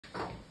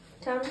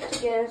Time to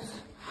give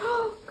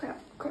crap.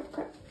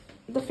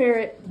 The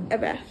ferret a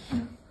bath.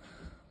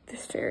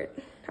 This ferret,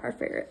 our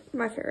ferret,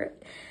 my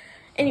ferret.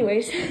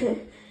 Anyways.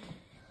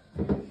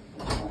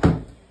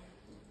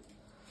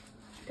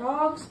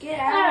 Dogs, get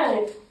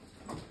out.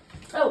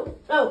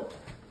 Oh.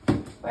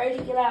 Where did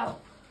you get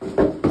out?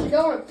 What's you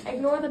doing?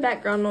 Ignore the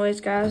background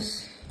noise,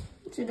 guys.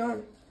 What's you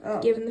doing? Oh.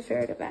 Giving the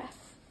ferret a bath.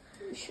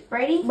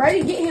 Ready?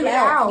 Ready, get him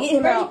out. Get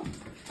him out.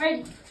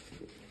 Ready.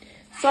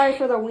 Sorry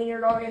for the wiener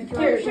dog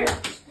interruption. Here.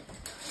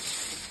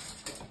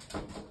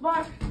 Come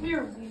on,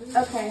 here.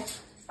 Okay.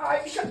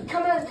 Alright,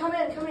 come in.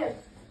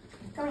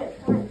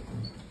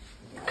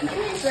 You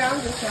can't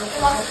ground yourself.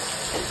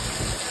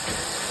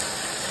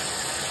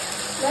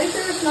 Make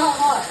sure it's not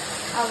hot.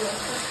 I will.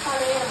 It's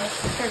hot animal.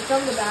 Here,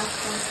 from the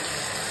bathroom.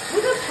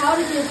 Look up how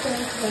to get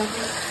things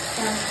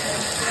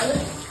downstairs.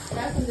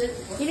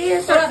 You need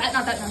to start.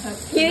 Not that.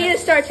 You need to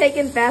start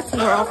taking baths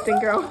more often,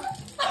 girl.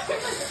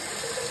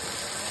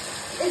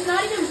 It's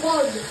not even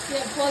plugged.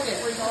 Yeah, plug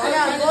it. I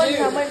got plugged.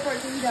 I'm waiting for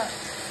it to heat up.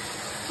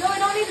 No, it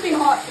don't need to be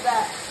hot for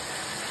that.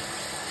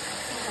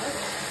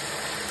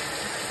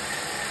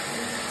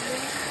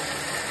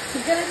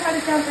 He's gonna try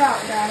to jump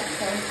out, guys.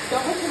 Okay.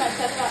 Don't look at my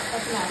chest out.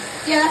 That's enough.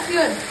 Yeah, that's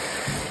good.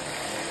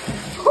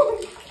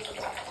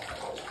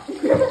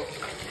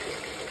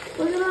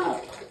 Look it up.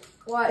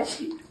 Watch.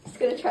 He's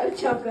gonna try to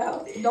jump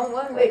out. Don't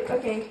let him. Wait,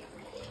 okay.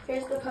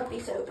 Here's the puppy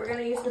soap. We're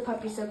gonna use the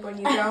puppy soap on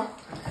you, girl.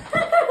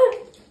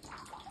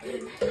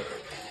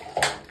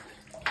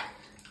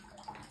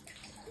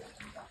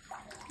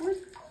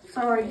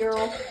 Sorry,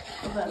 girl.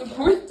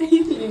 Poor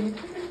thing.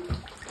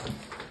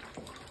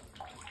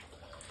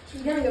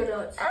 She's gonna go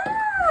nuts.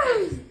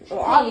 Well,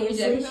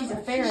 obviously, she's a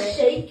ferret. She's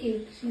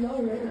shaking. She's all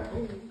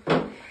around.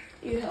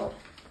 You help.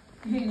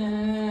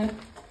 Nah.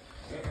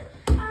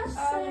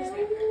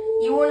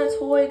 You want a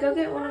toy? Go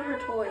get one of her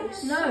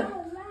toys. No.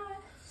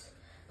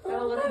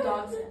 Gotta let the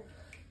dogs in.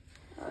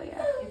 Oh,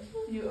 yeah.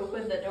 If you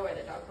open the door,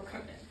 the dog will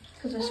come in.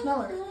 Because I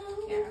smell her.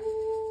 Yeah.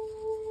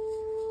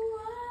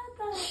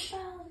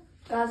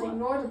 Guys,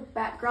 ignore the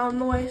background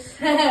noise.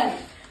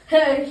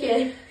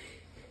 Okay.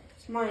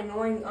 It's my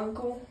annoying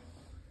uncle.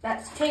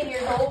 That's 10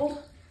 years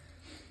old.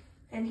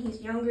 And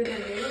he's younger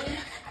than me.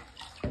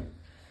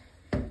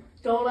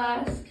 Don't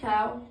ask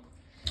how.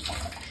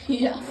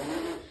 Yeah.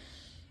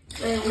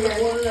 Very weird.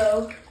 I want to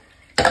know.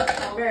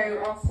 Very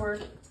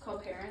awkward. It's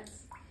called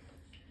parents.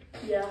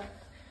 Yeah.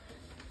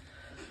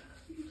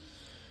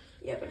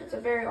 Yeah, but it's a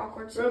very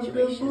awkward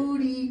situation.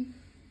 booty.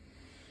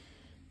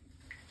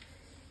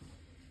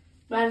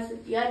 Madison,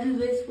 you gotta do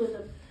this with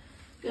him.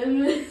 Gotta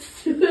do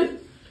this to him.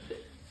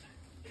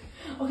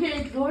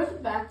 Okay, ignore the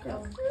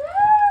background.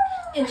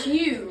 It's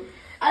you.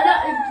 I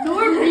know,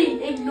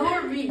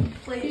 ignore me,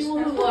 please. People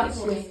who watch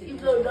this. Even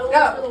though no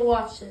one's gonna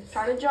watch this.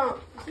 Try to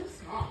jump. It's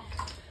small.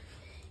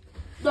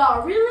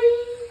 No,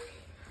 really?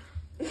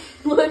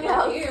 Look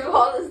how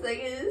small this thing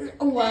is.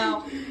 Oh,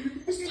 wow.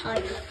 It's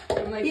tiny.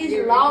 Like,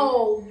 he's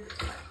long.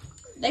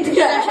 They can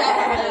stretch out like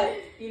that.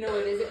 You know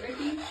what is it,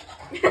 Ricky?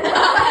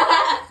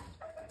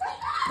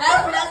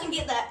 Madison,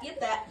 get that thing.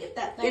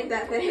 Get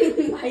that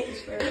thing. I hate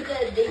this bird. Get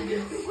that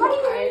dingus. Why do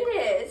you hate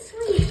it? It's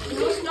sweet.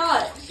 No, it's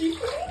not.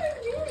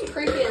 It's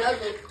creepy and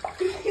ugly.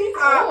 It's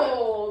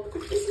old.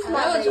 This is I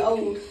know it's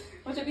old.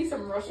 Watch it be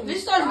some Russian.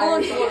 This starts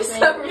going towards me.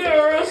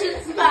 Russian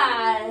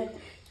spy.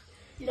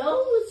 You know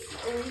what's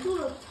illegal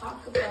to talk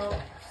about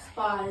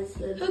spies?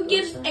 Who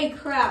gives a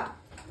crap?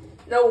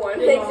 No one.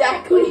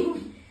 Exactly.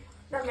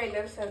 That made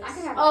no sense. I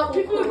can have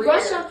People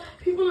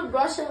in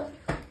Russia.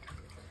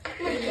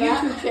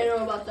 YouTube channel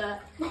about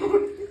that.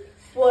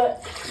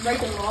 What?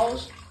 Breaking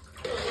laws.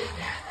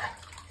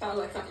 Sounds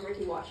like something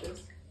Ricky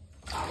watches.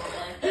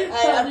 Probably.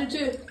 I do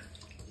too.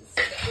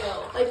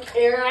 Still. Like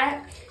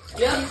Iraq.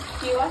 Yep.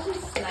 Do you watch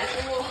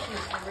Sniper Wolf?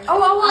 Oh,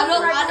 I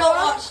don't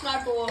watch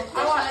Sniper Wolf.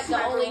 I watch That's like the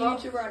Sniper only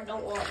Wolf. YouTuber I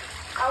don't watch.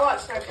 I watch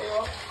Sniper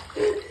Wolf.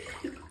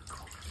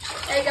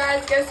 Hey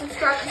guys, go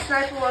subscribe to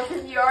Sniper Wolf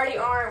if you already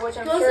aren't, which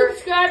I'm sure. Go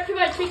subscribe to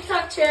my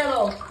TikTok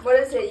channel. What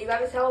is it? You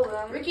gotta tell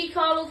them. Ricky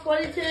Connell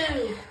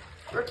 22.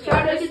 Ricky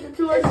Try to get the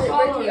 200 Ricky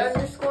followers.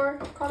 underscore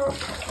Connell.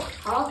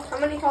 Huh? How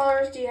many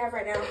followers do you have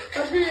right now?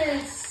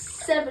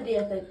 170,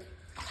 I think.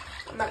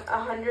 I'm at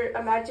 100.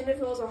 Imagine if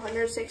it was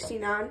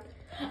 169.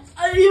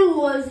 It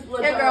was.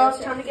 Hey girl, it's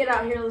time to get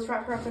out here. Let's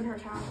wrap her up in her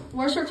towel.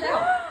 Where's her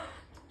towel?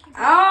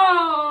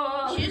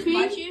 Oh! She just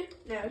bite you?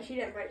 No, she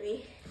didn't bite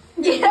me.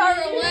 Get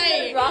her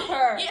away! Drop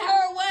her. Get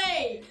her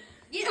away!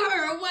 Get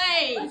her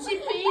away! Did she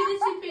pee? Did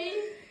she pee?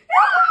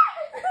 Drop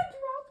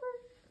her.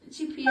 Did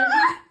she pee on me?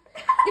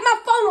 Get my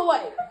phone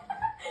away!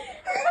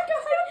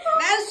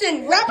 Madison,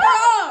 wrap her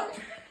up!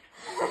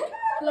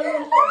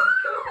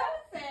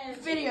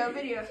 Video.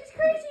 She's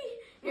crazy.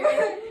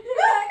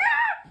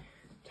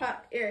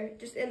 Here,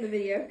 just end the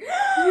video.